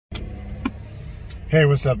Hey,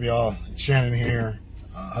 what's up, y'all? Shannon here,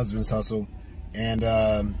 Husband's Hustle, and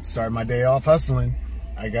starting my day off hustling.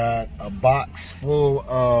 I got a box full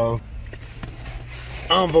of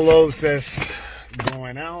envelopes that's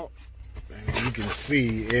going out, and you can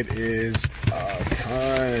see it is a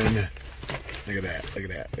ton. Look at that, look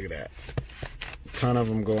at that, look at that. A ton of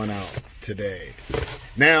them going out today.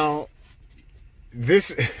 Now,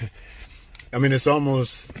 this, I mean, it's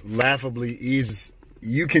almost laughably easy.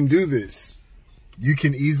 You can do this. You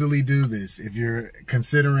can easily do this if you're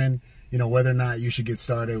considering, whether or not you should get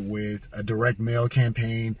started with a direct mail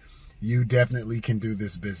campaign. You definitely can do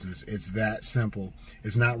this business. It's that simple.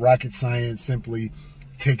 It's not rocket science. Simply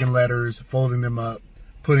taking letters, folding them up,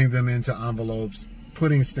 putting them into envelopes,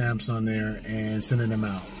 putting stamps on there, and sending them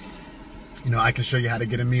out. I can show you how to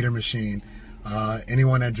get a meter machine.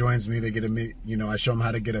 Anyone that joins me, they get I show them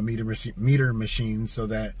how to get a meter machine so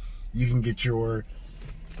that you can get your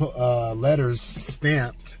letters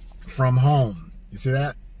stamped from home. You see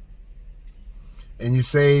that? And you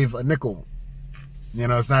save a nickel.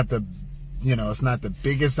 It's not the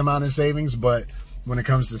biggest amount of savings, but when it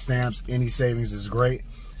comes to stamps, any savings is great.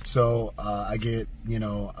 So I get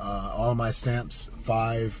all of my stamps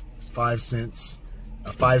 5 cents,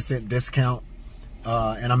 a 5-cent discount,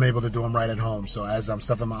 and I'm able to do them right at home. So as I'm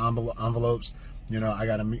stuffing my envelopes, I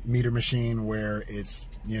got a meter machine where it's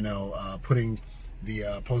putting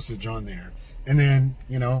the postage on there, and then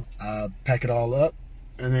I pack it all up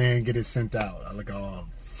and then get it sent out. I look all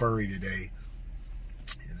furry today.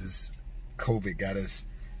 This COVID got us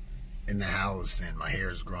in the house and my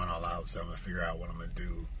hair is growing all out, so I'm gonna figure out what I'm gonna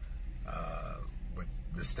do with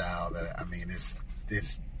the style that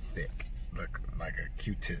it's thick, look like a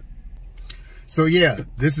Q-tip. So yeah,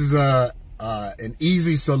 this is an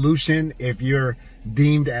easy solution if you're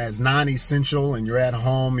deemed as non-essential and you're at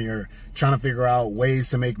home, you're trying to figure out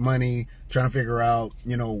ways to make money, trying to figure out,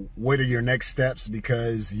 what are your next steps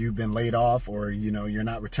because you've been laid off, or, you're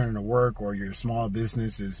not returning to work, or your small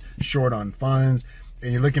business is short on funds,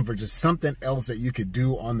 and you're looking for just something else that you could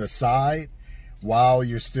do on the side while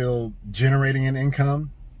you're still generating an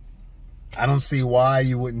income. I don't see why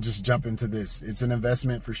you wouldn't just jump into this. It's an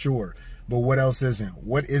investment for sure. But what else isn't?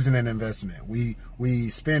 What isn't an investment? We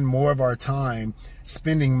spend more of our time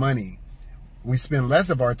spending money. We spend less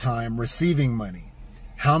of our time receiving money.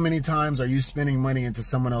 How many times are you spending money into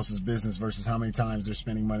someone else's business versus how many times they're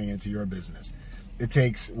spending money into your business? It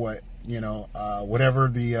takes whatever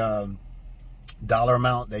the dollar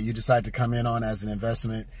amount that you decide to come in on as an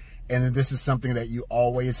investment. And this is something that you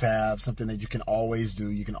always have, something that you can always do.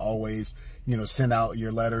 You can always, send out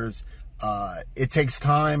your letters. It takes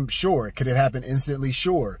time, sure. Could it happen instantly?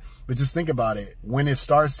 Sure. But just think about it. When it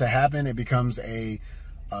starts to happen, it becomes a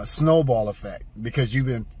snowball effect, because you've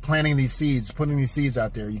been planting these seeds, putting these seeds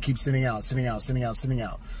out there. You keep sending out.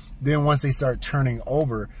 Then once they start turning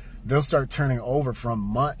over, they'll start turning over from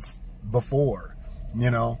months before,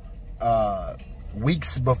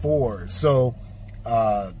 weeks before. So,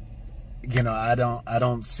 I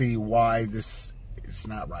don't see why it's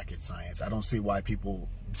not rocket science. I don't see why people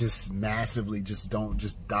just massively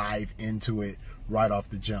don't dive into it right off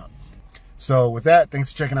the jump. So with that, thanks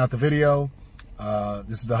for checking out the video.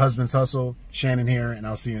 This is the Husband's Hustle. Shannon here, and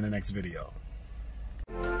I'll see you in the next video.